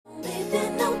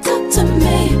Then don't talk to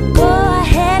me. Go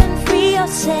ahead and free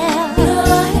yourself. Go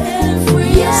ahead and free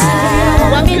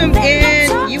yourself. Welcome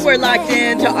in. You are locked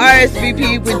in to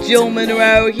RSVP with Jill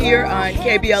Munroe here on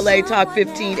KBLA Talk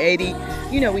 1580.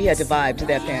 You know, we had to vibe to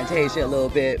that Fantasia a little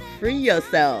bit. Free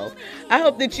yourself. I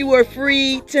hope that you are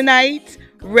free tonight,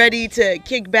 ready to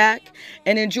kick back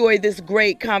and enjoy this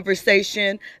great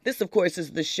conversation. This, of course,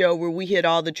 is the show where we hit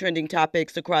all the trending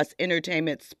topics across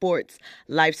entertainment, sports,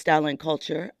 lifestyle, and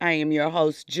culture. I am your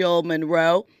host, Jill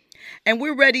Munroe, and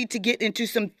we're ready to get into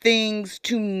some things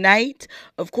tonight.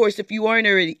 Of course, if you aren't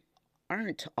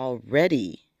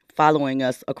already following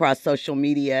us across social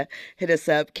media, hit us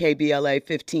up, KBLA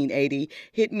 1580.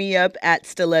 Hit me up at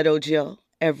Stiletto Jill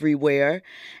everywhere,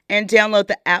 and download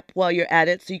the app while you're at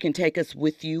it so you can take us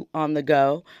with you on the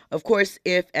go. Of course,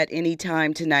 if at any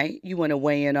time tonight you want to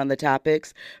weigh in on the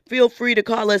topics, feel free to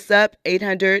call us up,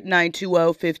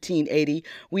 800-920-1580.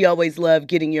 We always love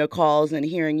getting your calls and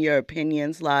hearing your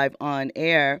opinions live on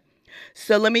air.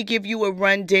 So let me give you a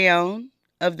rundown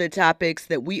of the topics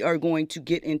that we are going to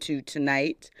get into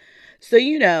tonight. So,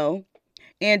 you know,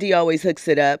 Andy always hooks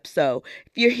it up. So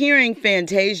if you're hearing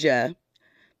Fantasia,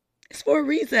 it's for a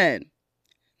reason.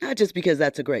 Not just because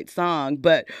that's a great song,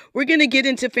 but we're going to get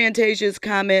into Fantasia's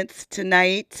comments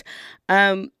tonight.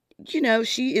 You know,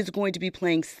 she is going to be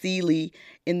playing Celie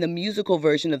in the musical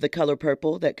version of The Color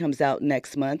Purple that comes out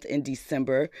next month in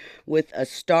December with a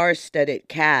star-studded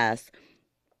cast.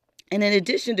 And in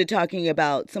addition to talking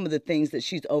about some of the things that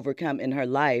she's overcome in her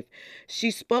life,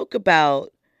 she spoke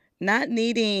about not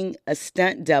needing a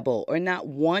stunt double or not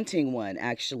wanting one,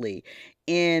 actually,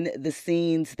 in the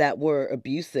scenes that were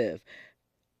abusive.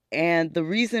 And the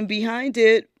reason behind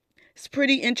it is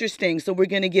pretty interesting. So we're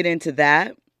going to get into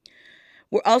that.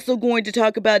 We're also going to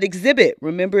talk about Exhibit.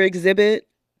 Remember Exhibit?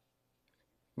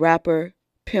 Rapper,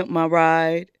 Pimp My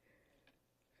Ride.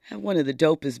 Had one of the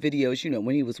dopest videos, you know,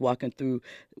 when he was walking through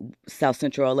South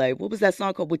Central LA. What was that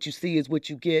song called? What You See Is What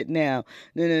You Get Now.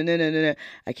 No.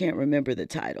 I can't remember the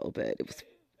title, but it was,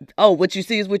 What You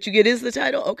See Is What You Get is the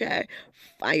title? Okay.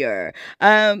 Fire.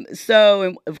 So,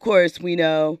 and of course, we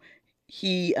know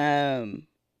he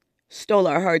stole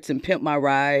our hearts and Pimped My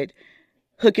Ride,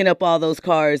 hooking up all those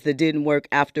cars that didn't work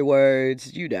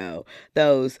afterwards, you know,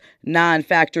 those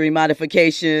non-factory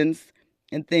modifications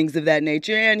and things of that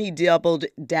nature. And he dabbled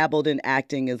in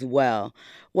acting as well.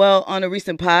 Well, on a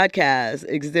recent podcast,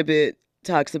 Exhibit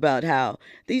talks about how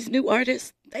these new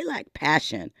artists, they lack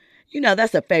passion. You know,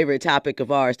 that's a favorite topic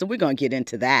of ours, so we're going to get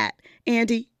into that.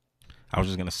 Andy? I was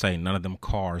just going to say, none of them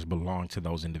cars belong to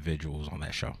those individuals on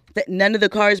that show. None of the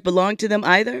cars belong to them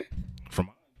either? From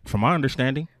my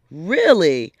understanding.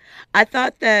 Really? I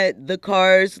thought that the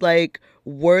cars,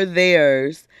 were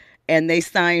theirs, and they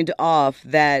signed off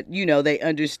that, you know, they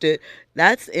understood.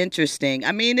 That's interesting.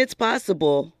 I mean, it's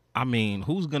possible. I mean,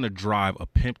 who's going to drive a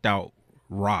pimped out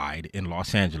ride in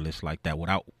Los Angeles like that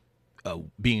without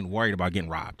being worried about getting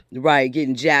robbed? Right,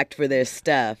 getting jacked for their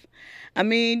stuff. I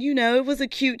mean, you know, it was a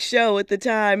cute show at the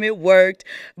time. It worked.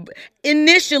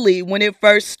 Initially, when it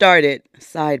first started,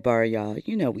 sidebar, y'all,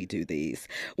 you know we do these.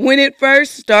 When it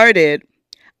first started,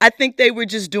 I think they were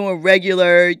just doing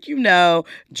regular, you know,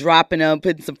 dropping them,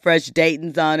 putting some fresh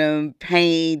Daytons on them,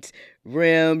 paint,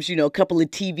 rims, you know, a couple of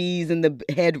TVs in the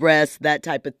headrest, that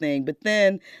type of thing. But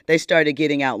then they started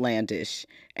getting outlandish.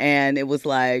 And it was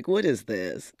like, what is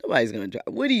this? Nobody's going to drive.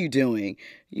 What are you doing?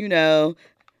 You know,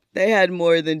 they had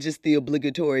more than just the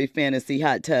obligatory fantasy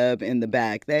hot tub in the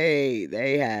back.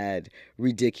 They had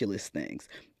ridiculous things.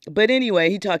 But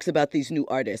anyway, he talks about these new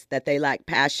artists, that they lack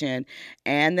passion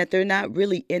and that they're not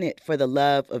really in it for the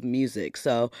love of music.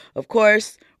 So, of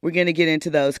course, we're going to get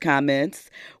into those comments.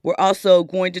 We're also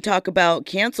going to talk about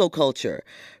cancel culture.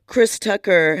 Chris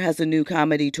Tucker has a new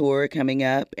comedy tour coming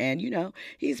up. And, you know,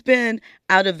 he's been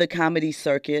out of the comedy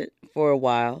circuit for a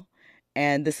while.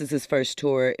 And this is his first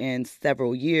tour in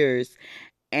several years.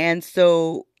 And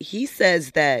so he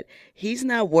says that he's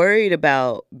not worried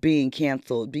about being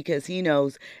canceled because he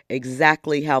knows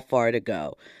exactly how far to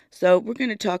go. So we're going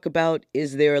to talk about,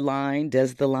 is there a line?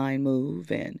 Does the line move?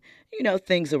 And, you know,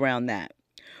 things around that.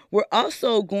 We're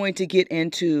also going to get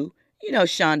into, you know,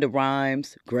 Shonda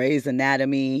Rhimes, Grey's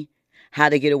Anatomy, How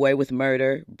to Get Away with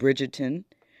Murder, Bridgerton.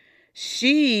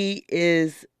 She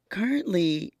is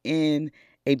currently in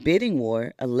a bidding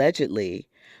war, allegedly,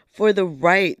 for the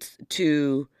rights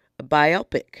to a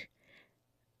biopic.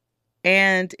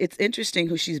 And it's interesting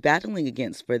who she's battling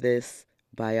against for this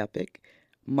biopic,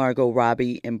 Margot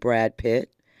Robbie and Brad Pitt.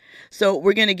 So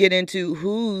we're going to get into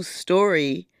whose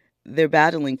story they're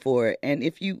battling for.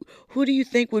 And who do you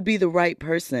think would be the right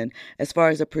person as far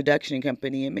as a production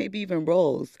company and maybe even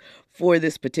roles for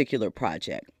this particular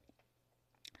project?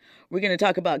 We're going to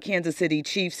talk about Kansas City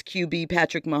Chiefs QB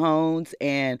Patrick Mahomes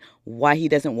and why he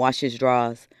doesn't wash his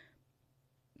drawers.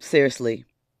 Seriously,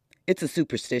 it's a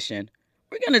superstition.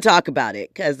 We're going to talk about it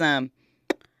because,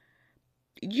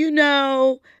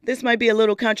 this might be a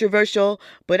little controversial,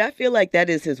 but I feel like that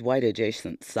is his white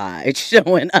adjacent side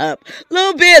showing up.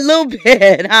 Little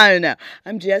bit. I don't know.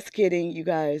 I'm just kidding, you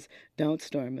guys. Don't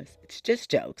storm us. It's just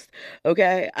jokes.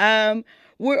 Okay.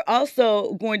 We're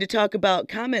also going to talk about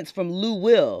comments from Lou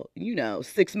Will,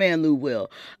 six-man Lou Will,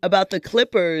 about the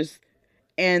Clippers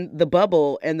and the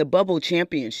bubble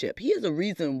championship. He has a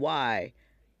reason why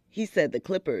he said the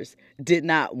Clippers did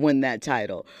not win that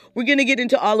title. We're going to get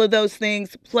into all of those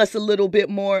things, plus a little bit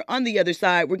more. On the other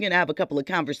side, we're going to have a couple of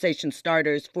conversation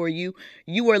starters for you.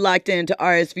 You are locked into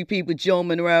RSVP with Jill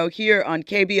Munroe here on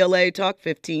KBLA Talk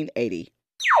 1580.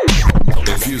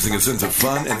 Infusing us into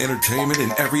fun and entertainment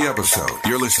in every episode.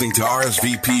 You're listening to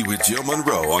RSVP with Jill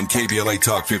Munroe on KBLA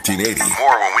Talk 1580.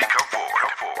 More when we come forward.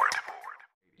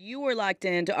 You are locked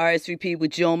into RSVP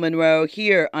with Jill Munroe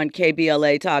here on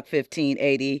KBLA Talk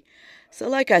 1580. So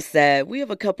like I said, we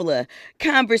have a couple of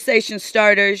conversation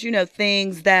starters,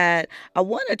 things that I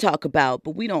want to talk about,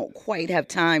 but we don't quite have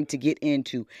time to get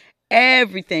into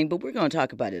everything. But we're going to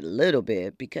talk about it a little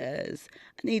bit because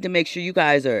I need to make sure you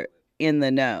guys are in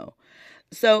the know.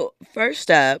 So first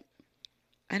up,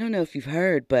 I don't know if you've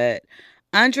heard, but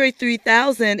Andre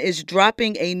 3000 is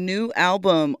dropping a new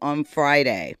album on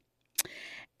Friday.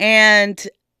 And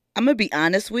I'm going to be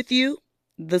honest with you,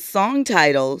 the song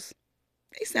titles,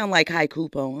 they sound like haiku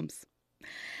poems.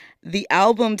 The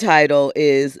album title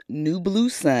is New Blue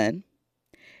Sun.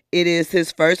 It is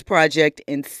his first project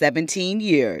in 17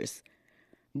 years.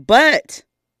 But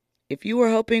if you were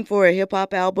hoping for a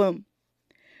hip-hop album,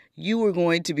 you were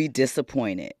going to be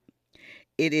disappointed.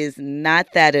 It is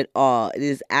not that at all. It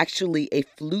is actually a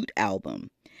flute album.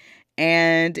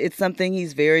 And it's something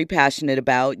he's very passionate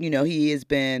about. He has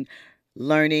been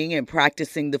learning and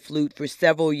practicing the flute for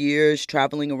several years,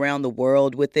 traveling around the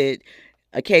world with it.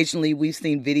 Occasionally, we've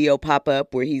seen video pop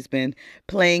up where he's been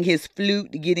playing his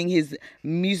flute, getting his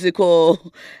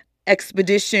musical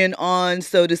expedition on,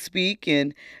 so to speak,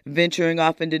 and venturing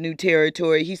off into new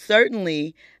territory. He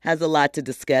certainly has a lot to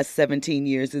discuss. 17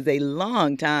 years is a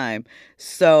long time.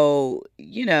 So,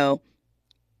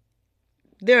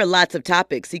 there are lots of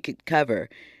topics he could cover.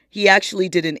 He actually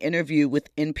did an interview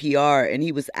with NPR, and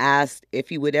he was asked if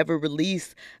he would ever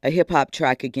release a hip-hop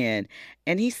track again.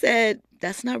 And he said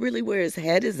that's not really where his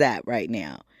head is at right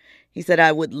now. He said,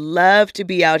 I would love to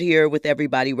be out here with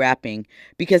everybody rapping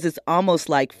because it's almost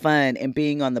like fun and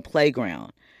being on the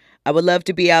playground. I would love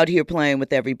to be out here playing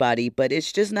with everybody, but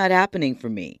it's just not happening for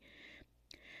me.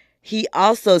 He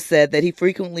also said that he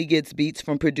frequently gets beats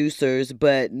from producers,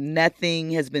 but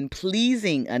nothing has been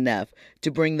pleasing enough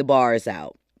to bring the bars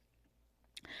out.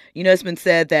 It's been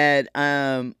said that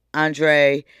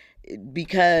Andre,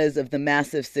 because of the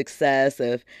massive success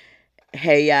of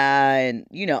Hey Ya and,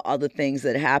 all the things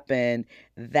that happen,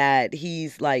 that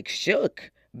he's like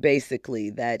shook, basically,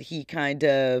 that he kind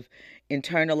of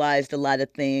internalized a lot of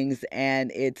things, and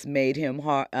it's made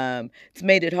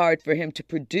it hard for him to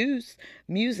produce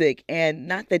music. And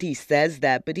not that he says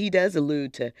that, but he does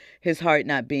allude to his heart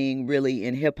not being really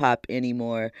in hip hop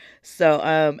anymore. So,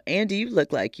 Andy, you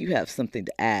look like you have something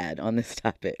to add on this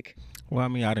topic. Well, I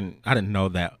mean, I didn't know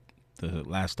that the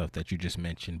last stuff that you just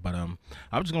mentioned, but I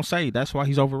was just gonna say that's why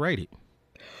he's overrated.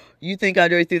 You think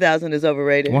Andre 3000 is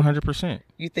overrated? 100%.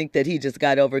 You think that he just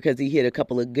got over because he hit a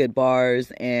couple of good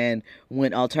bars and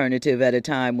went alternative at a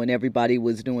time when everybody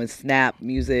was doing snap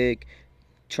music,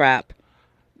 trap?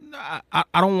 I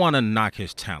don't want to knock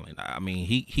his talent. I mean,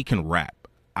 he can rap.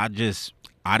 I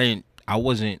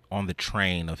wasn't on the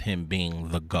train of him being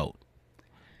the GOAT.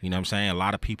 You know what I'm saying? A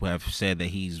lot of people have said that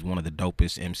he's one of the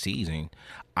dopest MCs, and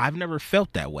I've never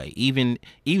felt that way. Even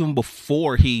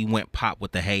before he went pop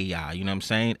with the Hey Ya, you know what I'm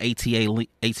saying?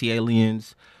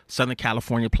 AT-Aliens, Southern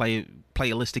California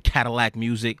playalistic Cadillac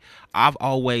music. I've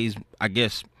always, I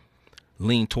guess,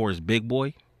 leaned towards Big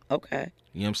Boy. Okay.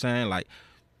 You know what I'm saying? Like,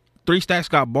 3 Stacks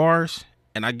got bars,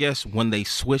 and I guess when they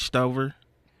switched over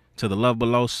to the Love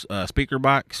Below speaker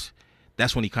box,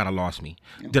 that's when he kind of lost me.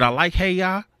 Okay. Did I like Hey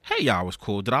Ya? Hey Ya was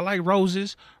cool. Did I like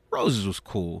Roses? Roses was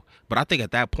cool. But I think at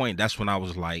that point, that's when I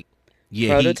was like,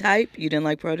 yeah. Prototype? You didn't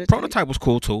like Prototype? Prototype was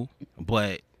cool too.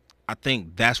 But I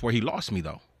think that's where he lost me,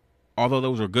 though. Although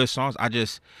those were good songs,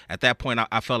 at that point,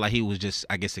 I felt like he was just,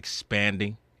 I guess,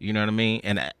 expanding. You know what I mean?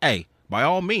 And hey, by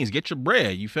all means, get your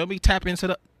bread. You feel me? Tap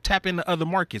into tap into other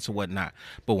markets or whatnot.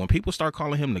 But when people start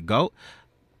calling him the GOAT,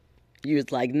 You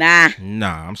was like, nah.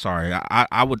 I'm sorry.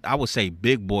 I would say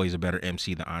Big Boy is a better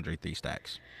MC than Andre 3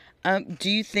 Stacks. Do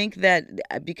you think that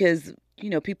because,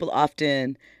 people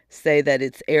often say that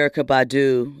it's Erykah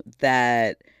Badu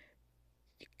that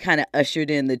kind of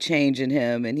ushered in the change in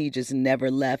him and he just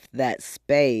never left that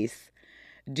space.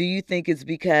 Do you think it's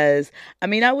because,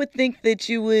 I would think that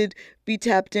you would be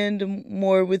tapped into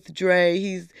more with Dre.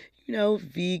 He's,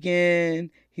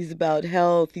 vegan. He's about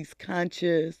health. He's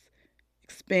conscious.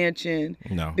 Expansion.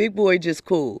 No. Big Boy just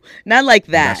cool. Not like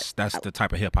that. That's the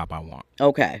type of hip hop I want.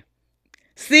 Okay.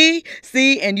 See,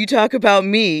 and you talk about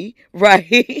me,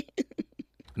 right?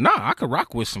 No, I could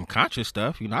rock with some conscious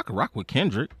stuff. I could rock with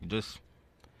Kendrick. Just,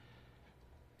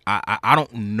 I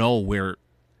don't know where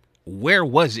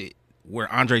was it where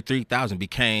Andre 3000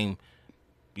 became,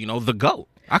 the GOAT.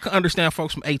 I could understand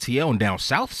folks from ATL and down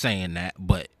south saying that,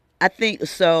 but I think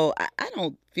so. I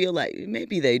don't feel like,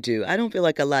 maybe they do. I don't feel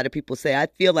like a lot of people say. I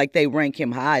feel like they rank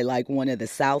him high, like one of the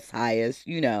South's highest.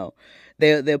 They'll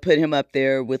put him up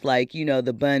there with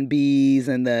the Bun B's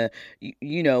and the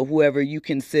whoever you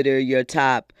consider your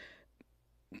top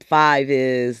 5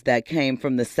 is that came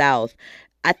from the South.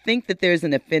 I think that there's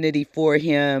an affinity for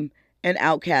him and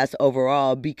Outkast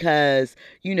overall because,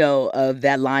 of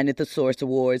that line at the Source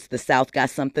Awards. The South got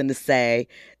something to say.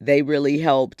 They really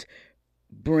helped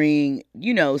bring,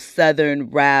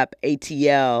 Southern rap,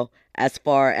 ATL, as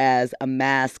far as a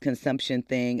mass consumption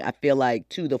thing, I feel like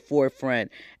to the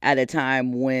forefront at a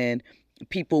time when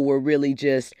people were really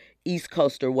just East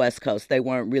Coast or West Coast. They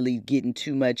weren't really getting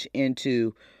too much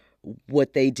into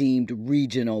what they deemed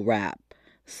regional rap.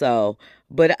 So,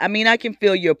 but I can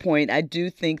feel your point. I do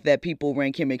think that people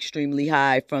rank him extremely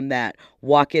high from that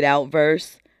Walk It Out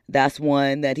verse. That's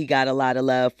one that he got a lot of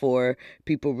love for.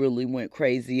 People really went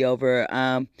crazy over.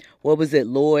 What was it?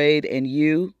 Lloyd and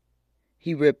You.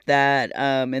 He ripped that.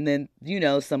 And then,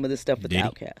 some of the stuff with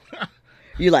Outkast.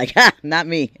 You're like, not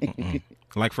me.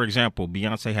 Like, for example,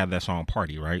 Beyonce had that song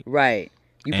Party, right? Right.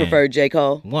 You prefer J.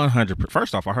 Cole? 100%.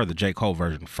 First off, I heard the J. Cole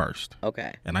version first.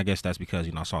 Okay. And I guess that's because,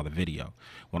 I saw the video.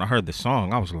 When I heard the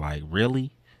song, I was like,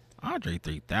 really? Andre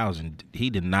 3000,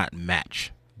 he did not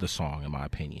match the song, in my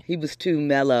opinion. He was too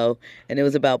mellow, and it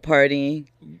was about partying.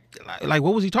 Like,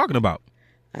 what was he talking about?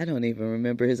 I don't even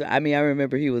remember his. I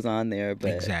remember he was on there,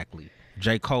 but exactly.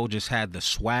 J. Cole just had the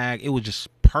swag. It was just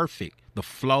perfect. The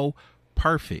flow,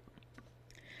 perfect.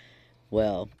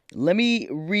 Well, let me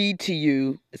read to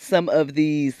you some of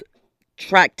these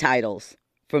track titles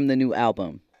from the new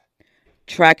album.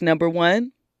 Track number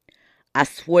 1, I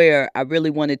swear I really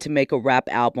wanted to make a rap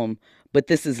album, but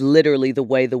this is literally the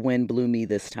way the wind blew me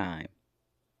this time.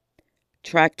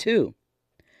 Track 2,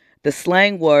 the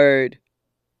slang word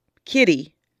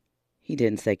kitty, he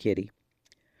didn't say kitty,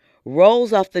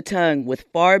 rolls off the tongue with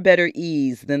far better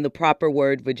ease than the proper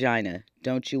word vagina.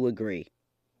 Don't you agree?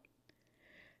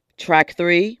 Track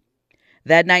 3,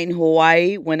 that night in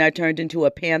Hawaii when I turned into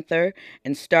a panther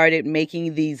and started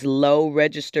making these low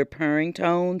register purring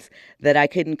tones that I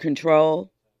couldn't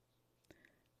control.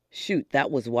 Shoot,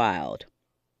 that was wild.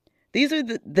 These are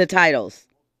the titles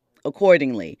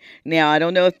accordingly. Now, I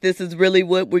don't know if this is really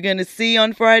what we're going to see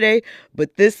on Friday,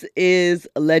 but this is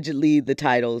allegedly the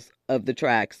titles of the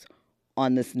tracks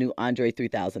on this new Andre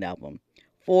 3000 album.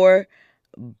 For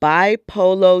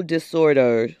bipolar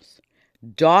disorders,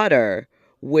 daughter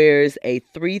wears a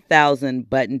 3000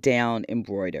 button down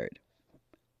embroidered.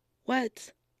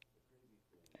 What?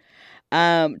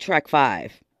 Track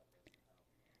 5.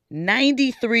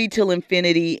 93 till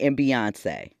infinity and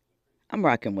Beyonce. I'm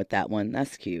rocking with that one.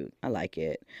 That's cute. I like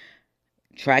it.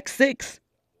 Track 6.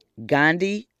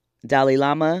 Gandhi, Dalai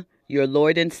Lama, Your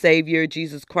Lord and Savior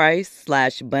Jesus Christ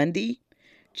 / Bundy,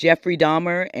 Jeffrey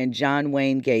Dahmer, and John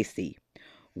Wayne Gacy.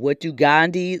 What do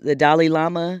Gandhi, the Dalai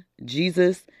Lama,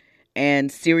 Jesus, and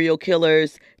serial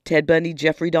killers Ted Bundy,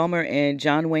 Jeffrey Dahmer, and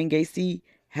John Wayne Gacy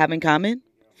have in common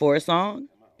for a song?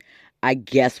 I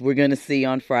guess we're going to see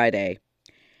on Friday.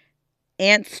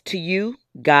 Ants to you,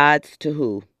 gods to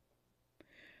who?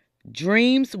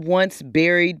 Dreams once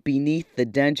buried beneath the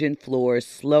dungeon floor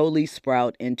slowly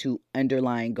sprout into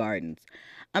underlying gardens.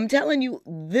 I'm telling you,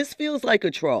 this feels like a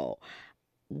troll.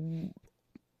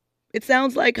 It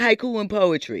sounds like haiku and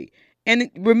poetry.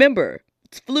 And remember,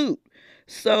 it's flute.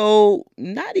 So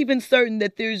not even certain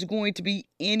that there's going to be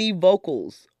any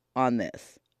vocals on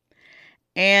this.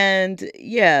 And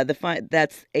yeah,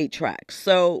 that's 8 tracks.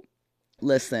 So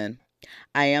listen,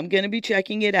 I am going to be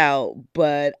checking it out,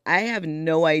 but I have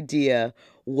no idea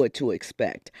what to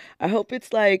expect. I hope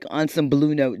it's like on some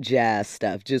Blue Note jazz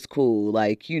stuff, just cool,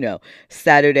 like,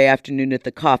 Saturday afternoon at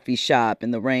the coffee shop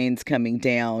and the rain's coming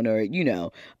down, or,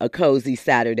 a cozy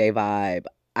Saturday vibe.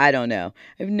 I don't know.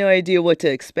 I have no idea what to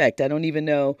expect. I don't even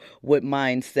know what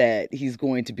mindset he's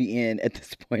going to be in at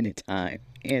this point in time.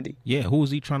 Andy? Yeah, who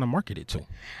is he trying to market it to?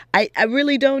 I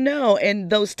really don't know. And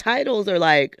those titles are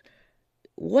like,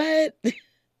 what?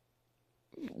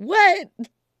 What?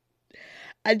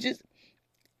 I just,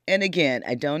 and again,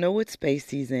 I don't know what space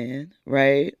he's in,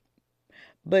 right?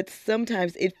 But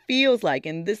sometimes it feels like,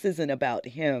 and this isn't about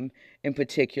him in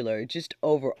particular, just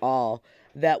overall,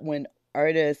 that when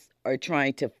artists are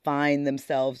trying to find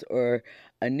themselves or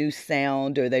a new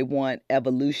sound or they want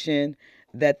evolution,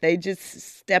 that they just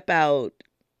step out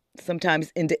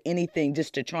sometimes into anything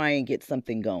just to try and get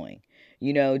something going.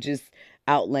 Just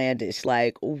outlandish.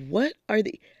 Like, what are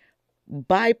the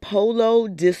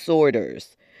bipolar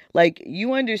disorders? Like,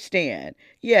 you understand.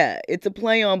 Yeah, it's a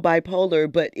play on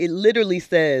bipolar, but it literally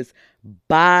says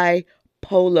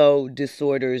bipolar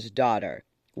disorder's daughter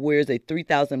wears a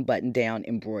 3,000 button down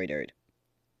embroidered.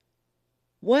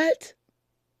 What?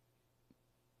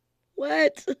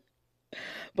 What?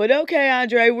 But okay,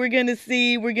 Andre, we're going to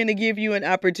see. We're going to give you an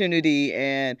opportunity,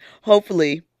 and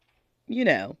hopefully,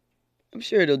 I'm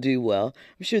sure it'll do well.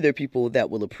 I'm sure there are people that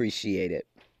will appreciate it.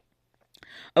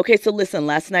 Okay, so listen,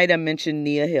 last night I mentioned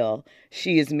Nia Hill.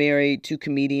 She is married to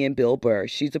comedian Bill Burr.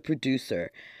 She's a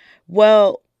producer.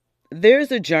 Well,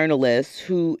 there's a journalist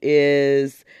who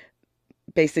is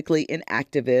basically an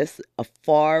activist, a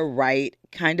far right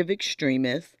kind of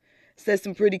extremist, says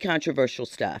some pretty controversial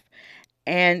stuff.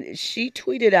 And she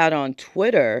tweeted out on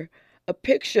Twitter a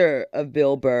picture of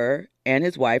Bill Burr and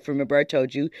his wife. Remember, I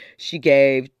told you she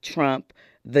gave Trump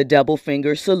the double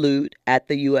finger salute at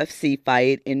the UFC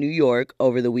fight in New York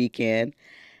over the weekend.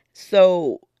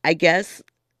 So I guess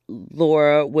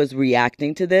Laura was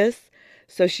reacting to this.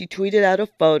 So she tweeted out a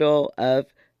photo of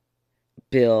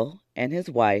Bill and his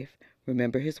wife.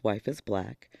 Remember, his wife is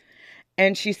black.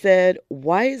 And she said,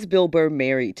 "Why is Bill Burr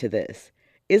married to this?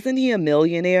 Isn't he a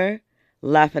millionaire?"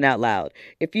 Laughing out loud.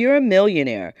 If you're a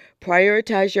millionaire,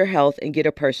 prioritize your health and get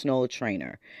a personal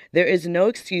trainer. There is no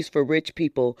excuse for rich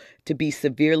people to be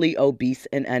severely obese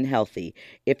and unhealthy.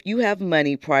 If you have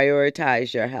money,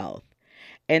 prioritize your health.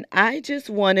 And I just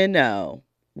want to know,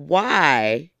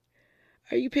 why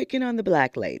are you picking on the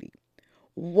black lady?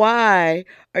 Why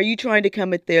are you trying to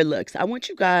come at their looks? I want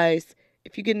you guys,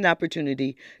 if you get an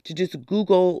opportunity, to just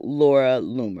Google Laura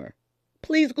Loomer.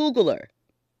 Please Google her.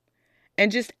 And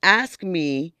just ask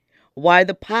me why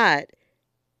the pot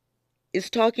is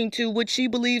talking to what she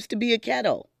believes to be a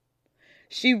kettle.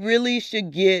 She really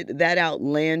should get that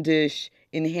outlandish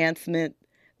enhancement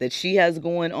that she has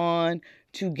going on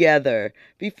together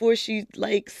before she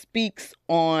speaks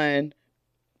on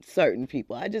certain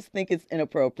people. I just think it's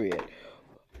inappropriate.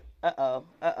 Uh-oh.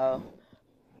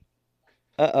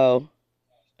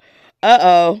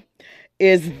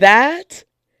 Is that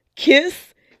Kiss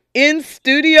in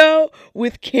studio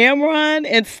with Cameron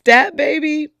and Stat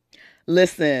Baby?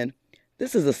 Listen,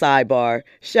 this is a sidebar.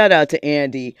 Shout out to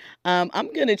Andy. I'm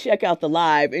going to check out the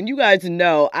live, and you guys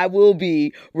know I will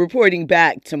be reporting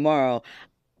back tomorrow.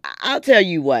 I'll tell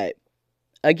you what.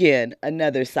 Again,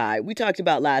 another side. We talked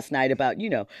about last night about,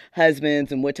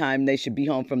 husbands and what time they should be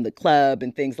home from the club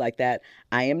and things like that.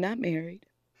 I am not married.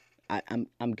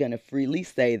 I'm going to freely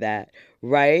say that,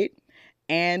 right?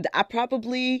 And I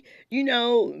probably,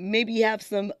 maybe have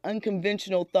some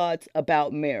unconventional thoughts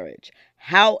about marriage.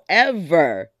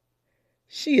 However,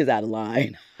 she is out of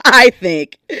line. I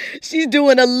think she's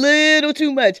doing a little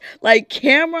too much. Like,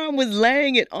 Cameron was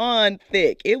laying it on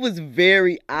thick. It was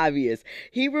very obvious.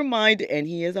 He reminded, and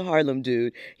he is a Harlem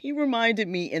dude, he reminded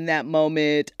me in that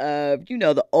moment of,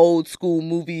 the old school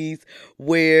movies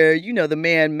where, the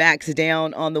man maxed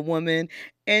down on the woman.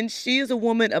 And she is a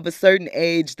woman of a certain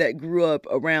age that grew up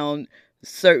around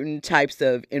certain types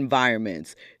of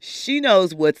environments. She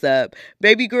knows what's up.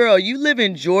 Baby girl, you live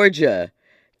in Georgia.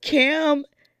 Cam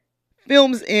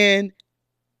films in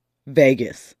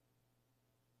Vegas.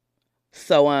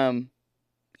 So,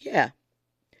 yeah.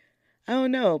 I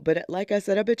don't know, but like I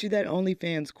said, I bet you that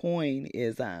OnlyFans coin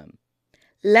is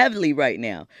lovely right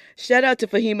now. Shout out to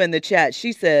Fahima in the chat.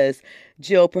 She says,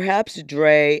 "Jill, perhaps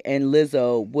Dre and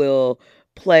Lizzo will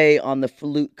play on the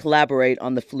flute, collaborate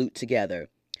on the flute together."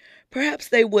 Perhaps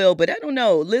they will, but I don't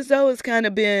know. Lizzo has kind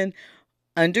of been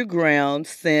underground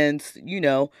since,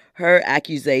 her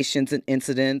accusations and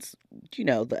incidents,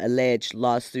 the alleged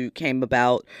lawsuit came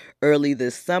about early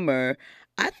this summer.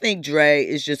 I think Dre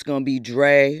is just going to be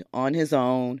Dre on his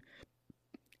own.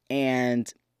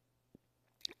 And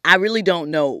I really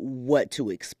don't know what to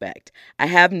expect. I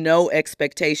have no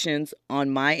expectations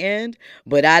on my end,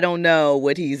 but I don't know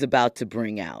what he's about to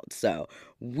bring out. So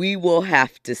we will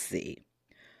have to see.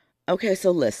 Okay, so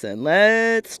listen,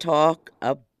 let's talk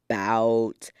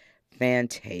about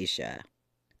Fantasia.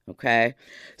 Okay,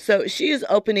 so she is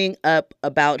opening up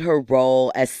about her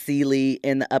role as Celie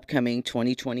in the upcoming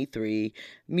 2023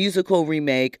 musical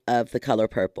remake of The Color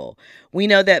Purple. We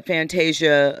know that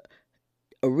Fantasia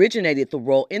originated the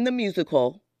role in the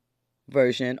musical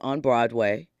version on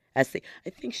Broadway. I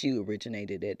think she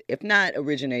originated it. If not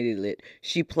originated it,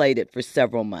 she played it for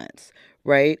several months,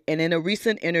 right? And in a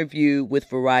recent interview with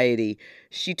Variety,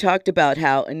 she talked about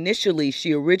how initially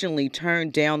she originally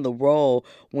turned down the role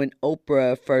when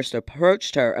Oprah first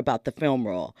approached her about the film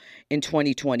role in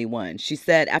 2021. She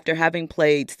said after having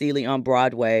played Celie on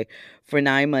Broadway for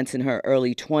 9 months in her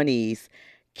early 20s,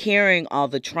 carrying all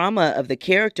the trauma of the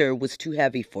character was too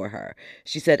heavy for her.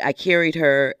 She said, I carried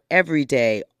her every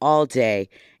day, all day,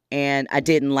 and I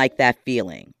didn't like that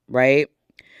feeling, right?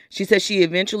 She said she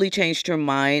eventually changed her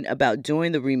mind about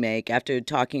doing the remake after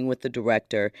talking with the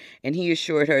director, and he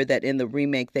assured her that in the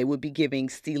remake they would be giving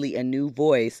Celie a new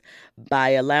voice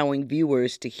by allowing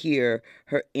viewers to hear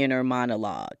her inner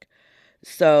monologue.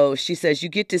 So she says you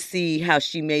get to see how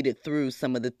she made it through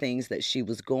some of the things that she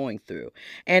was going through.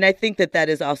 And I think that that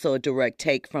is also a direct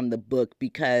take from the book,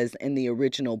 because in the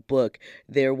original book,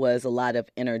 there was a lot of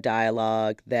inner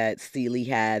dialogue that Celie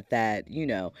had that,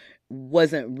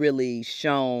 wasn't really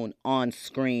shown on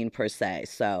screen per se.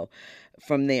 So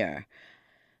from there.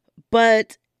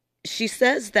 But she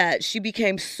says that she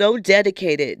became so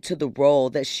dedicated to the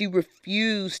role that she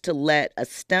refused to let a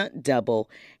stunt double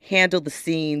handle the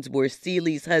scenes where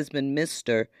Celie's husband,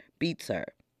 Mr., beats her.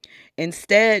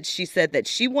 Instead, she said that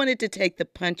she wanted to take the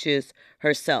punches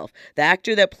herself. The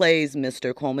actor that plays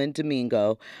Mr. Coleman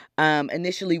Domingo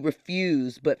initially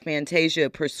refused, but Fantasia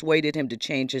persuaded him to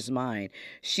change his mind.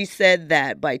 She said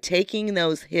that by taking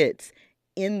those hits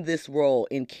in this role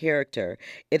in character,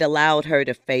 it allowed her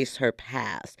to face her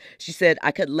past. She said,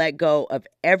 I could let go of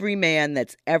every man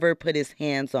that's ever put his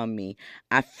hands on me.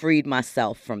 I freed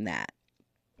myself from that.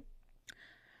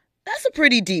 That's a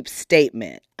pretty deep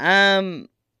statement.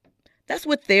 That's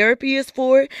what therapy is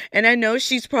for. And I know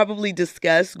she's probably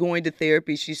discussed going to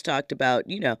therapy. She's talked about,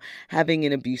 having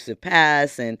an abusive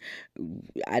past. And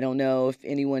I don't know if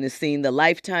anyone has seen the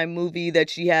Lifetime movie that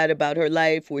she had about her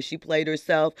life where she played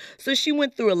herself. So she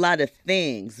went through a lot of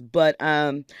things. But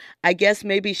I guess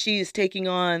maybe she is taking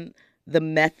on the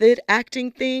method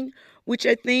acting thing, which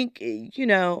I think,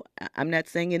 I'm not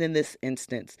saying it in this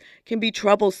instance, can be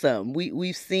troublesome.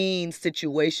 We've seen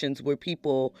situations where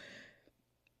people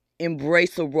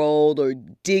embrace a role or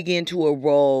dig into a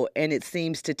role, and it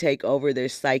seems to take over their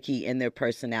psyche and their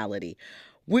personality.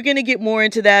 We're going to get more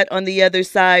into that on the other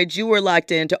side. You are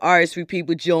locked into RSVP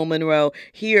with Jill Munroe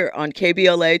here on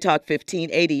KBLA Talk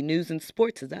 1580. News and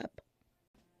Sports is up.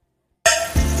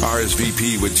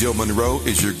 RSVP with Jill Munroe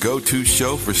is your go-to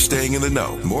show for staying in the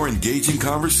know. More engaging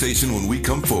conversation when we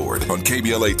come forward on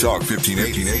KBLA Talk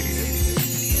 1580.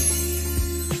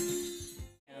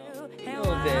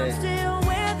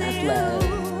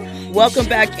 Welcome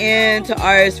back in to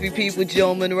RSVP with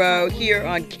Jill Munroe here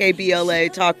on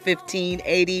KBLA Talk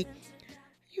 1580.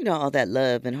 All that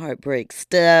love and heartbreak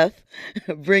stuff,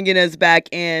 bringing us back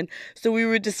in. So we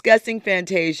were discussing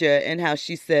Fantasia and how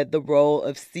she said the role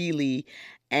of Celie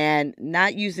and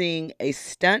not using a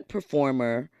stunt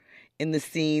performer in the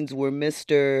scenes where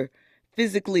Mr.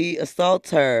 physically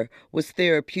assaults her was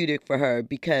therapeutic for her,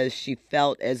 because she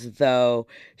felt as though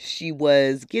she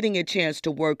was getting a chance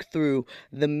to work through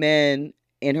the men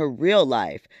in her real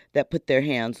life that put their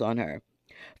hands on her.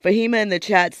 Fahima in the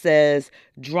chat says,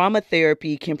 drama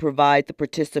therapy can provide the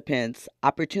participants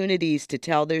opportunities to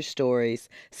tell their stories,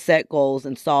 set goals,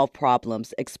 and solve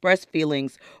problems, express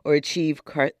feelings, or achieve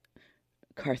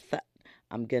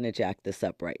I'm going to jack this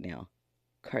up right now.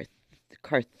 Okay.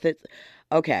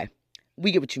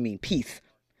 We get what you mean. Peace.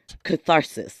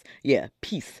 Catharsis. Yeah,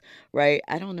 peace, right?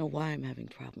 I don't know why I'm having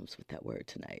problems with that word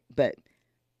tonight, but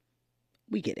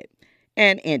we get it.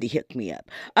 And Andy hooked me up.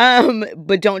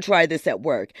 But don't try this at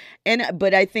work.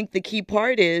 But I think the key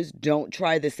part is don't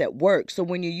try this at work. So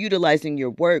when you're utilizing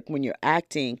your work, when you're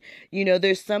acting,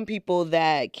 there's some people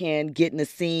that can get in a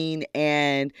scene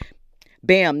and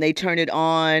bam, they turn it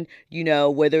on,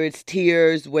 whether it's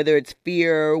tears, whether it's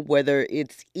fear, whether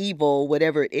it's evil,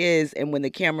 whatever it is. And when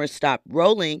the camera stops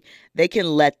rolling, they can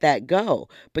let that go.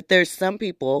 But there's some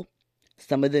people,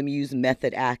 some of them use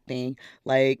method acting.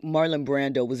 Like Marlon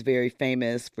Brando was very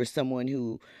famous for someone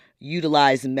who,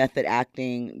 utilized method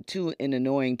acting to an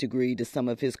annoying degree to some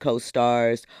of his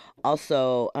co-stars.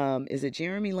 Also, is it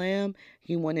Jeremy Lamb?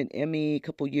 He won an Emmy a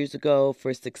couple years ago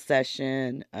for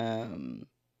Succession, and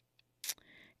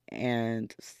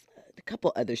a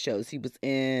couple other shows he was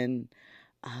in.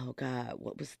 Oh God,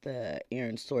 what was the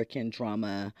Aaron Sorkin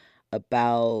drama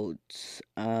about?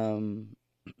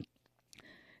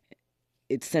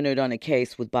 It's centered on a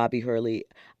case with Bobby Hurley.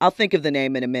 I'll think of the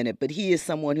name in a minute, but he is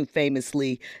someone who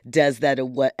famously does that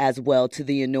as well, to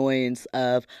the annoyance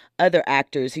of other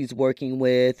actors he's working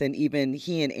with. And even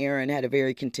he and Aaron had a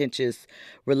very contentious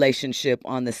relationship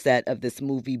on the set of this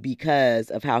movie because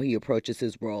of how he approaches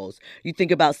his roles. You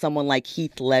think about someone like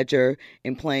Heath Ledger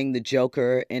in playing the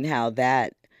Joker and how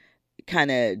that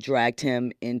kind of dragged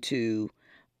him into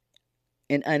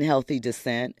an unhealthy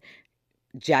descent.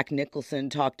 Jack Nicholson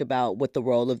talked about what the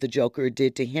role of the Joker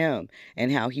did to him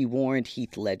and how he warned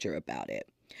Heath Ledger about it.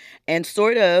 And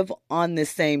sort of on this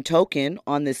same token,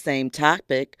 on this same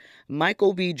topic,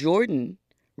 Michael B. Jordan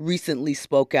recently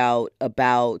spoke out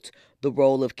about the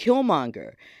role of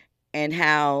Killmonger and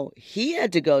how he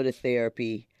had to go to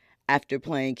therapy after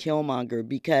playing Killmonger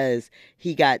because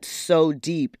he got so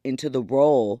deep into the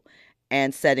role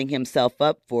and setting himself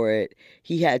up for it,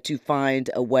 he had to find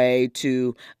a way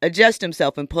to adjust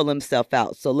himself and pull himself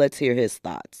out. So let's hear his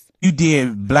thoughts. You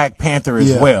did Black Panther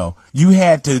as well. You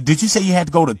had to, did you say you had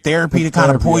to go to therapy to kind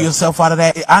of pull yourself out of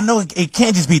that? I know it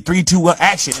can't just be 3, 2, 1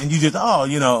 action and you just,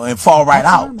 and fall right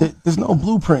out. There's no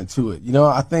blueprint to it.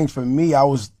 I think for me, I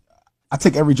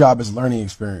take every job as a learning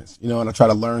experience, and I try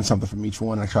to learn something from each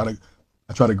one. I try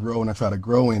to grow and I try to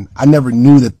grow. And I never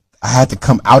knew that I had to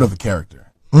come out of a character.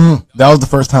 That was the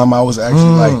first time I was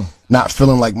actually like not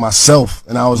feeling like myself,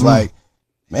 and I was like,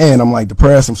 man, I'm like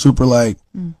depressed. I'm super like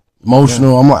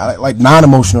emotional. I'm like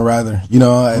non-emotional rather,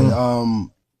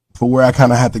 and for where I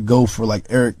kind of had to go for like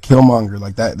Eric Killmonger,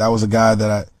 like that was a guy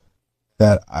that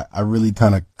I really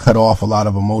kind of cut off a lot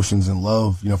of emotions and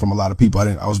love, from a lot of people.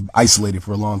 I was isolated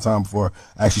for a long time before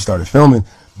I actually started filming.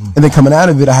 And then coming out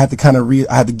of it, I had to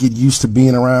I had to get used to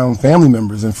being around family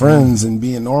members and friends and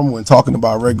being normal and talking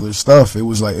about regular stuff. It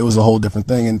was a whole different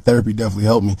thing, and therapy definitely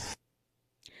helped me.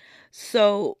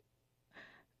 So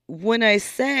when I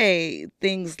say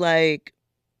things like,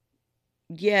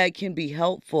 yeah, it can be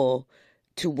helpful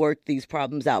to work these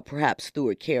problems out, perhaps through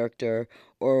a character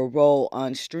or a role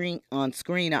on screen,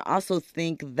 I also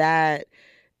think that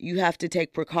you have to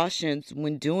take precautions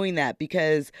when doing that,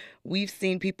 because we've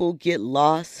seen people get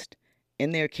lost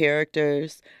in their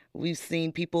characters. We've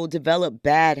seen people develop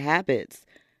bad habits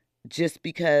just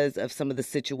because of some of the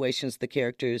situations the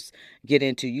characters get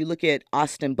into. You look at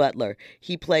Austin Butler.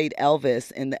 He played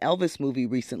Elvis in the Elvis movie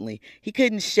recently. He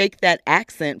couldn't shake that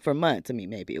accent for months. I mean,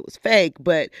 maybe it was fake,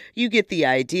 but you get the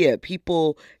idea.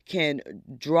 People can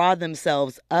draw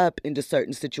themselves up into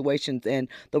certain situations, and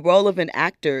the role of an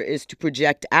actor is to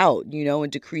project out,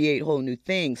 and to create whole new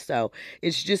things. So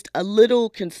it's just a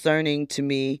little concerning to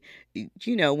me,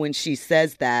 when she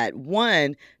says that.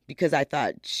 One, because I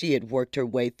thought she had worked her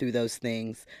way through those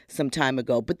things some time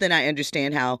ago. But then I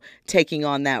understand how taking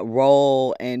on that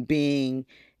role and being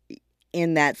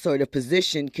in that sort of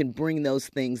position can bring those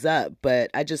things up.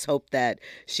 But I just hope that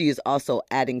she is also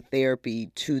adding therapy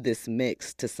to this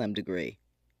mix to some degree.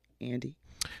 Andy?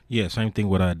 Yeah, same thing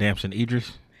with Damson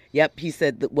Idris. Yep, he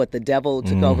said that the devil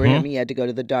took over him. He had to go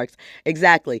to the darks.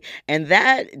 Exactly. And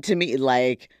that, to me,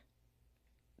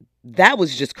 that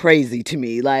was just crazy to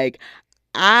me.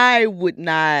 I wouldn't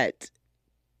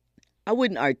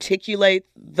articulate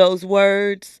those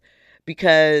words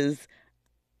because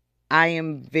I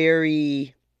am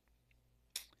very,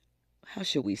 how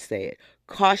should we say it,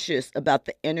 cautious about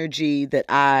the energy that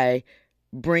I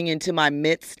bring into my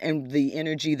midst and the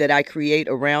energy that I create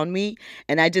around me.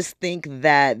 And I just think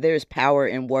that there's power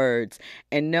in words.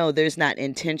 And no, there's not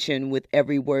intention with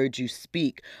every word you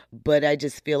speak, but I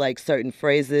just feel like certain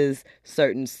phrases,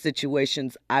 certain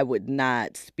situations I would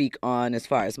not speak on as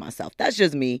far as myself. That's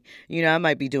just me. I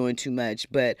might be doing too much,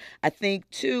 but I think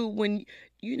too, when,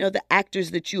 the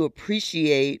actors that you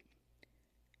appreciate,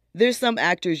 there's some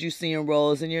actors you see in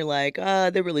roles and you're like,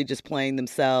 they're really just playing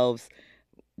themselves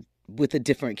with a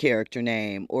different character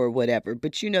name or whatever.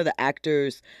 But the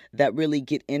actors that really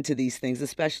get into these things,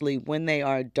 especially when they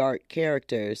are dark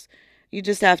characters, you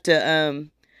just have to,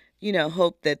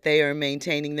 hope that they are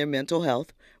maintaining their mental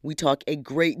health. We talk a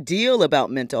great deal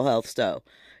about mental health, so,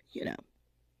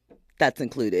 that's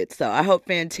included. So I hope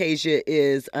Fantasia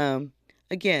is,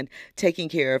 again, taking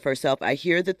care of herself. I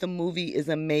hear that the movie is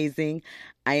amazing.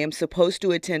 I am supposed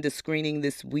to attend a screening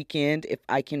this weekend if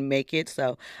I can make it.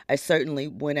 So I certainly,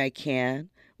 when I can,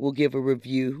 will give a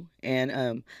review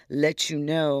and let you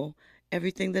know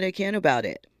everything that I can about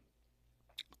it.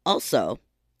 Also,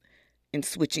 in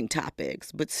switching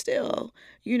topics, but still,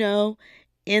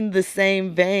 in the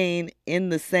same vein, in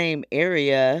the same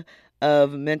area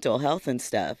of mental health and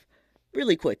stuff,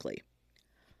 really quickly.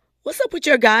 What's up with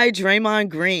your guy, Draymond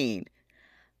Green?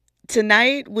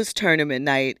 Tonight was tournament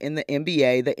night in the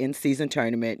NBA, the in-season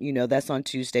tournament. That's on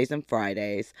Tuesdays and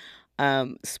Fridays.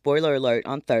 Spoiler alert,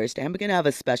 on Thursday, I'm going to have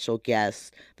a special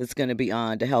guest that's going to be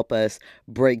on to help us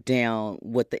break down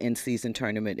what the in-season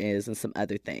tournament is and some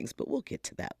other things, but we'll get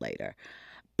to that later.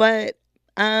 But,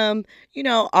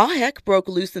 all heck broke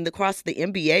loose across the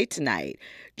NBA tonight.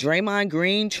 Draymond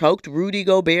Green choked Rudy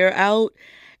Gobert out.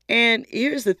 And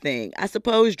here's the thing. I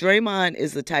suppose Draymond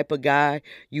is the type of guy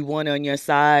you want on your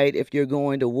side if you're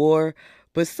going to war.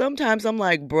 But sometimes I'm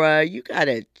like, bruh, you got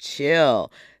to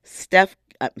chill. Steph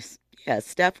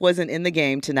wasn't in the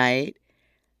game tonight.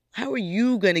 How are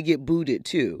you going to get booted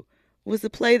too? Was the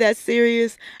play that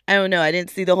serious? I don't know. I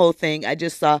didn't see the whole thing. I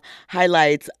just saw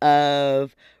highlights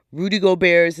of Rudy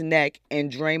Gobert's neck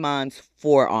and Draymond's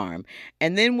forearm.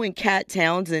 And then when Cat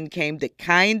Townsend came to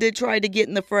kind of try to get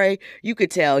in the fray, you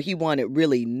could tell he wanted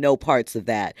really no parts of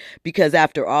that. Because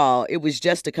after all, it was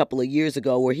just a couple of years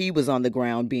ago where he was on the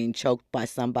ground being choked by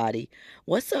somebody.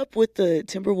 What's up with the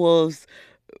Timberwolves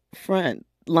front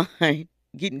line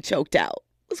getting choked out?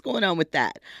 What's going on with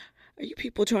that? Are you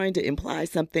people trying to imply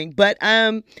something? But,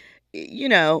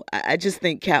 I just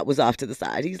think Cat was off to the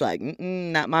side. He's like,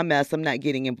 not my mess. I'm not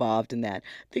getting involved in that.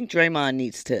 I think Draymond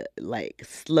needs to,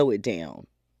 slow it down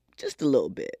just a little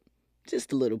bit.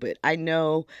 Just a little bit. I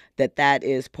know that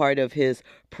is part of his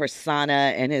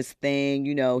persona and his thing.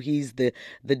 He's the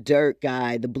dirt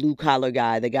guy, the blue-collar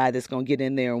guy, the guy that's going to get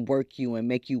in there and work you and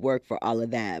make you work for all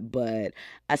of that. But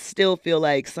I still feel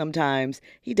like sometimes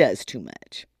he does too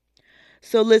much.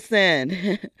 So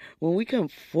listen, when we come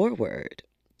forward,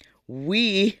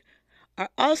 we are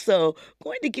also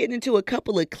going to get into a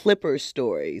couple of Clippers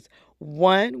stories.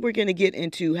 One, we're going to get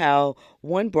into how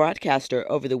one broadcaster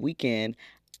over the weekend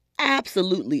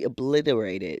absolutely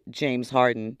obliterated James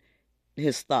Harden,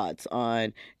 his thoughts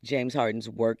on James Harden's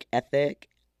work ethic.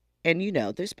 And,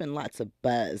 there's been lots of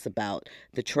buzz about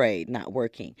the trade not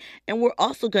working. And we're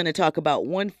also going to talk about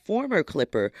one former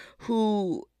Clipper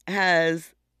who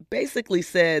has basically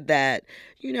said that,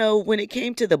 when it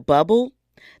came to the bubble,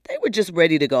 they were just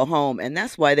ready to go home, and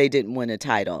that's why they didn't win a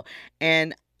title.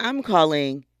 And I'm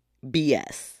calling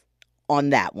BS on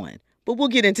that one. But we'll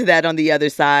get into that on the other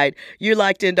side. You're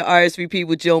locked into RSVP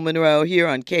with Jill Munroe here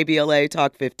on KBLA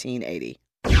Talk 1580.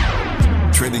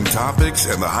 Trending topics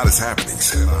and the hottest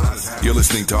happenings. You're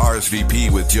listening to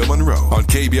RSVP with Jill Munroe on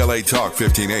KBLA Talk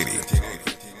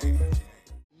 1580.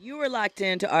 You are locked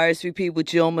into RSVP with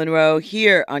Jill Munroe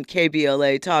here on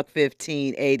KBLA Talk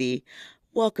 1580.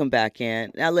 Welcome back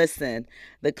in. Now listen,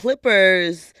 the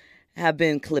Clippers have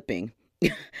been clipping.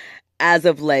 As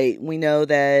of late, we know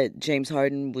that James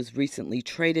Harden was recently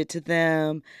traded to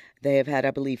them. They have had,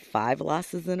 I believe, 5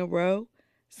 losses in a row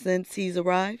since he's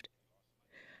arrived.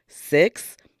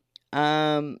 6.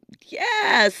 So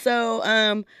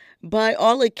by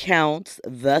all accounts,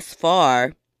 thus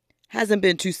far, hasn't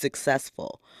been too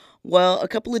successful. Well, a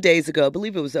couple of days ago, I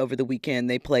believe it was over the weekend,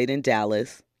 they played in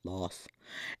Dallas. Lost.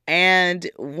 And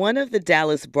one of the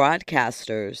Dallas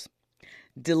broadcasters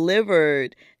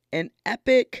delivered an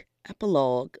epic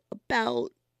epilogue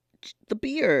about the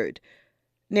beard.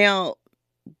 Now,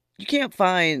 you can't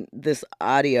find this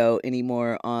audio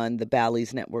anymore on the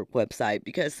Bally's Network website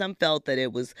because some felt that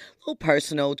it was a little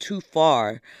personal, too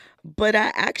far. But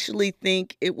I actually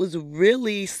think it was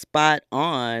really spot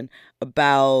on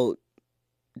about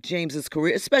James's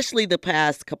career, especially the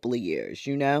past couple of years,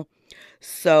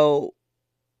 So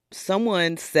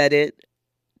someone said it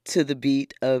to the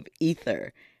beat of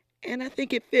Ether, and I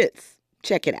think it fits.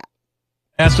 Check it out.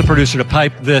 Ask the producer to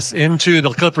pipe this into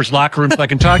the Clippers locker room so I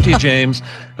can talk to you, James.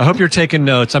 I hope you're taking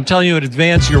notes. I'm telling you in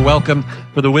advance, you're welcome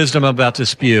for the wisdom I'm about to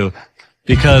spew.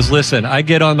 Because listen, I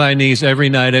get on my knees every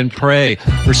night and pray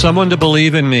for someone to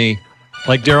believe in me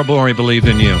like Daryl Morey believed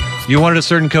in you. You wanted a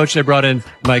certain coach, they brought in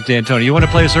Mike D'Antoni. You want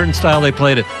to play a certain style, they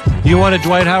played it. You wanted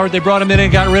Dwight Howard, they brought him in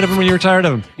and got rid of him when you were tired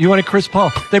of him. You wanted Chris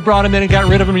Paul, they brought him in and got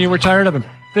rid of him when you were tired of him.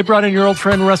 They brought in your old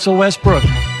friend Russell Westbrook.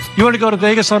 You want to go to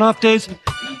Vegas on off days?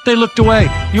 They looked away.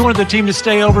 You wanted the team to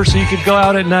stay over so you could go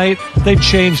out at night? They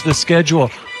changed the schedule,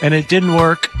 and it didn't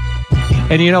work.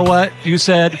 And you know what? You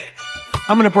said,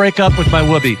 I'm going to break up with my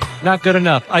whoopee. Not good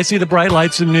enough. I see the bright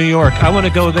lights in New York. I want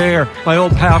to go there. My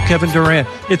old pal, Kevin Durant.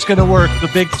 It's going to work. The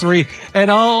big three.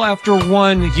 And all after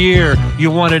 1 year,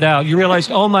 you wanted out. You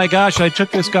realized, oh my gosh, I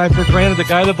took this guy for granted, the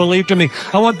guy that believed in me.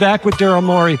 I went back with Daryl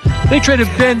Morey. They traded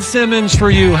Ben Simmons for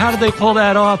you. How did they pull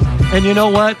that off? And you know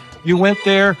what? You went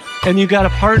there and you got a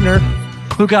partner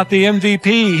who got the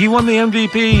MVP. He won the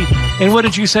MVP. And what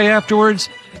did you say afterwards?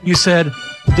 You said,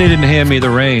 they didn't hand me the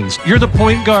reins. You're the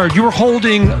point guard. You were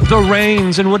holding the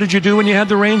reins. And what did you do when you had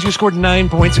the reins? You scored 9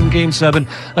 points in Game 7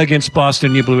 against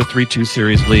Boston. You blew a 3-2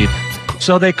 series lead.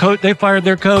 So they fired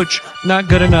their coach. Not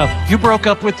good enough. You broke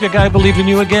up with your guy, believed in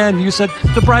you again. You said,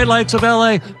 the bright lights of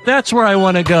LA, that's where I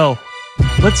want to go.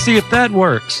 Let's see if that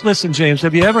works. Listen, James,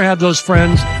 have you ever had those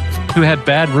friends who had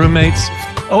bad roommates?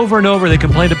 Over and over, they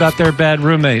complained about their bad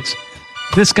roommates.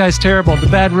 This guy's terrible. The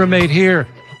bad roommate here.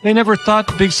 They never thought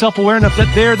to be self-aware enough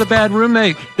that they're the bad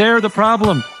roommate. They're the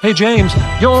problem. Hey, James,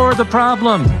 you're the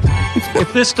problem.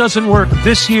 If this doesn't work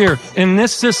this year in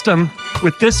this system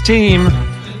with this team,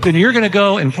 then you're going to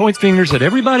go and point fingers at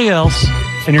everybody else,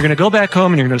 and you're going to go back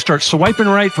home and you're going to start swiping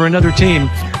right for another team,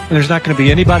 and there's not going to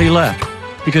be anybody left.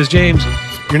 Because, James,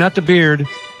 you're not the beard.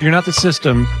 You're not the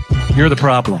system. You're the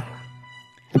problem.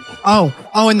 Oh,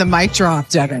 and the mic drop,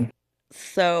 Devin.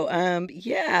 So,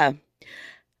 yeah.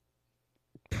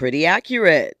 Pretty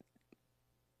accurate.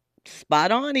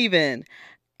 Spot on even.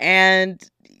 And,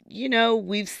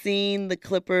 we've seen the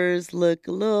Clippers look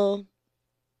a little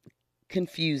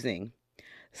confusing.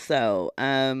 So,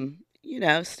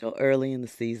 still early in the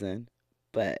season.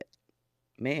 But,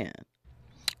 man.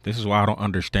 This is why I don't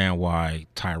understand why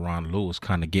Tyronn Lue is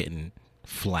kind of getting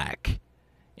flack.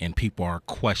 And people are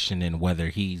questioning whether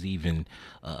he's even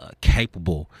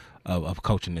capable of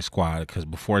coaching this squad. Because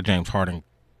before James Harden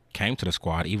came to the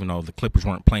squad, even though the Clippers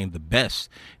weren't playing the best,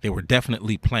 they were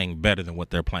definitely playing better than what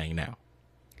they're playing now.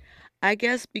 I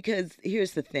guess because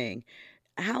here's the thing.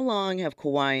 How long have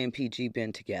Kawhi and PG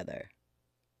been together?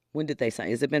 When did they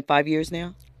sign? Has it been 5 years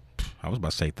now? I was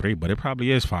about to say 3, but it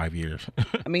probably is 5 years.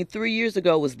 3 years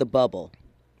ago was the bubble.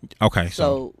 Okay,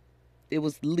 so it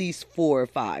was at least 4 or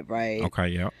 5, right? Okay,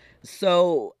 yeah.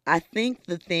 So I think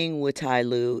the thing with Ty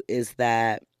Lue is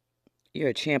that you're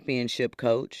a championship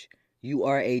coach. You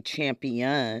are a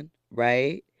champion,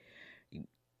 right?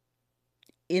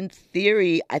 In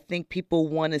theory, I think people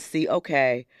want to see,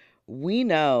 okay, we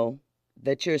know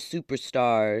that your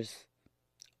superstars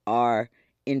are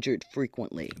injured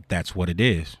frequently. That's what it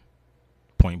is.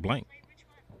 Point blank.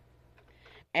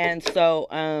 And so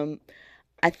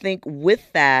I think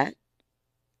with that,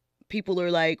 people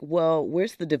are like, well,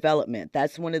 where's the development?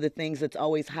 That's one of the things that's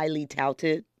always highly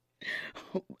touted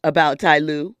about Ty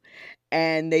Lue.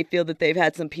 And they feel that they've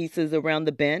had some pieces around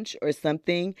the bench or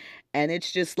something. And it's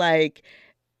just like,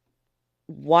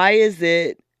 why is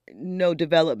it no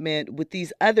development with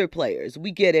these other players?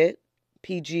 We get it.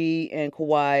 PG and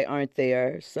Kawhi aren't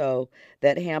there, so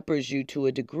that hampers you to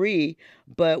a degree.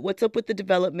 But what's up with the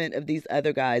development of these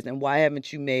other guys, and why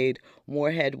haven't you made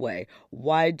more headway?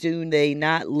 Why do they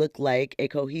not look like a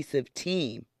cohesive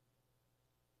team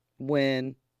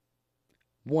when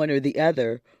one or the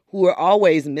other, who are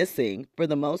always missing for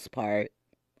the most part,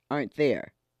 aren't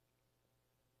there?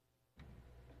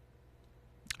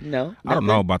 No, I don't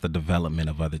know about the development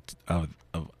of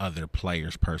other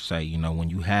players per se. When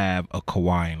you have a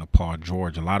Kawhi and a Paul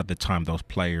George, a lot of the time those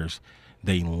players,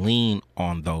 they lean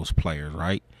on those players,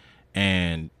 right?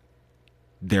 And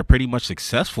they're pretty much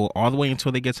successful all the way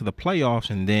until they get to the playoffs,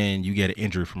 and then you get an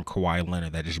injury from Kawhi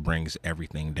Leonard that just brings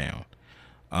everything down.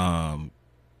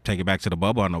 Take it back to the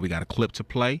bubble. I know we got a clip to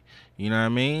play, you know what I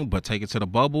mean? But take it to the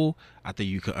bubble, I think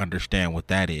you could understand what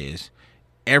that is.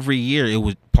 Every year it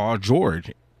was Paul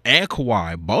George and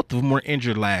Kawhi. Both of them were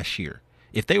injured last year.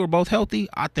 If they were both healthy,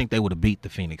 I think they would have beat the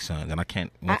Phoenix Suns. And I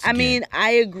can't. I mean, I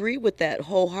agree with that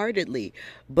wholeheartedly.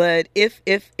 But if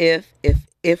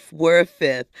we're a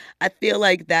fifth, I feel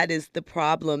like that is the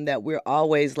problem, that we're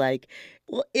always like,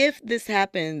 well, if this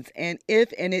happens, and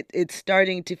it's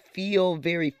starting to feel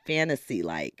very fantasy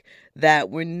like that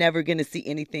we're never going to see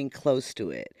anything close to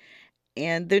it.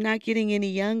 And they're not getting any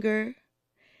younger.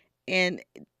 And,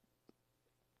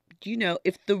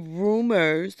 if the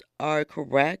rumors are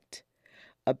correct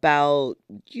about,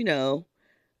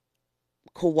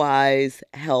 Kawhi's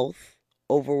health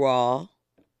overall,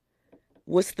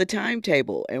 what's the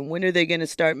timetable? And when are they going to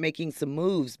start making some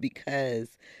moves?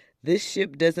 Because this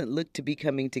ship doesn't look to be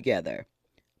coming together.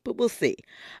 But we'll see.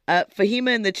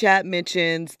 Fahima in the chat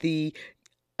mentions the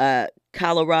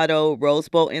Colorado Rose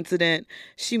Bowl incident,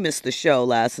 she missed the show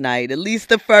last night, at least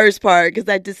the first part, because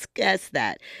I discussed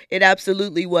that. It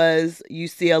absolutely was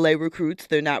UCLA recruits.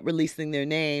 They're not releasing their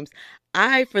names.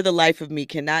 I, for the life of me,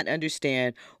 cannot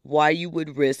understand why you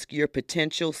would risk your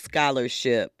potential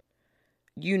scholarship,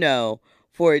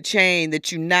 for a chain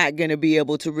that you're not going to be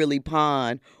able to really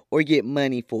pawn or get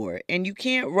money for. And you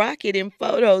can't rock it in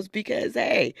photos because,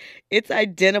 hey, it's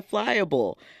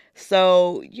identifiable.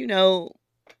 So,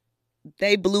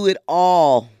 they blew it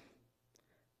all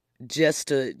just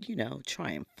to,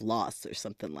 try and floss or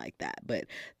something like that. But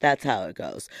that's how it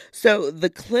goes. So the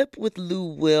clip with Lou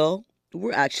Will,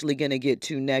 we're actually going to get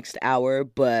to next hour,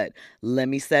 but let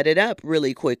me set it up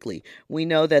really quickly. We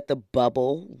know that the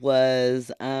bubble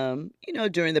was,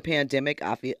 during the pandemic,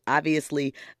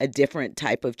 obviously a different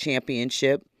type of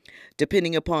championship.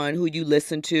 Depending upon who you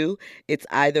listen to, it's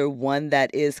either one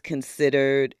that is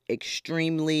considered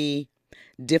extremely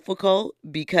difficult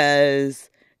because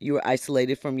you were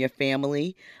isolated from your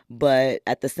family, but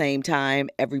at the same time,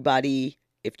 everybody,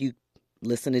 if you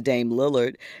listen to Dame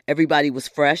Lillard, everybody was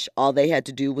fresh. All they had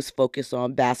to do was focus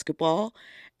on basketball.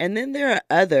 And then there are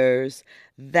others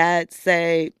that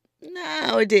say,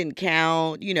 no, it didn't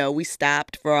count. We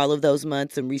stopped for all of those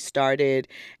months and restarted,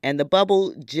 and the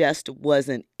bubble just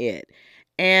wasn't it.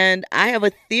 And I have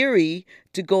a theory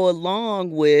to go along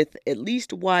with at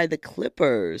least why the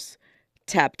Clippers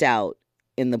tapped out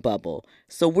in the bubble.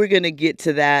 So we're going to get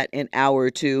to that in hour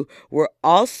two. We're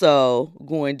also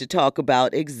going to talk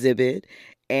about Exhibit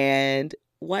and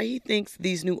why he thinks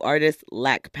these new artists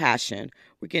lack passion.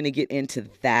 We're going to get into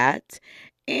that.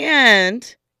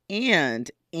 And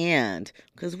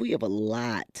because we have a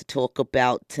lot to talk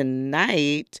about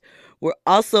tonight, we're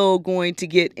also going to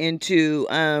get into,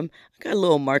 I got a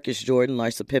little Marcus Jordan,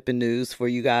 Larsa Pippen news for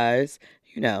you guys.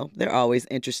 They're always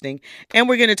interesting. And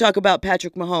we're going to talk about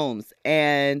Patrick Mahomes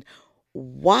and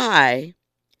why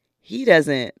he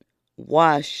doesn't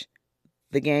wash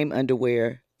the game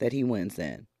underwear that he wins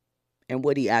in and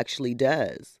what he actually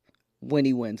does when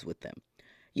he wins with them.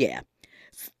 Yeah.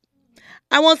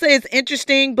 I won't say it's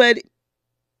interesting, but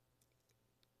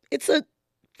it's a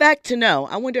fact to know.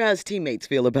 I wonder how his teammates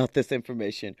feel about this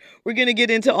information. We're going to get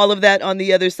into all of that on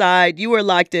the other side. You are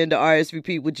locked into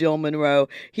RSVP with Jill Munroe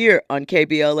here on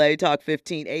KBLA Talk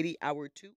 1580, Hour 2.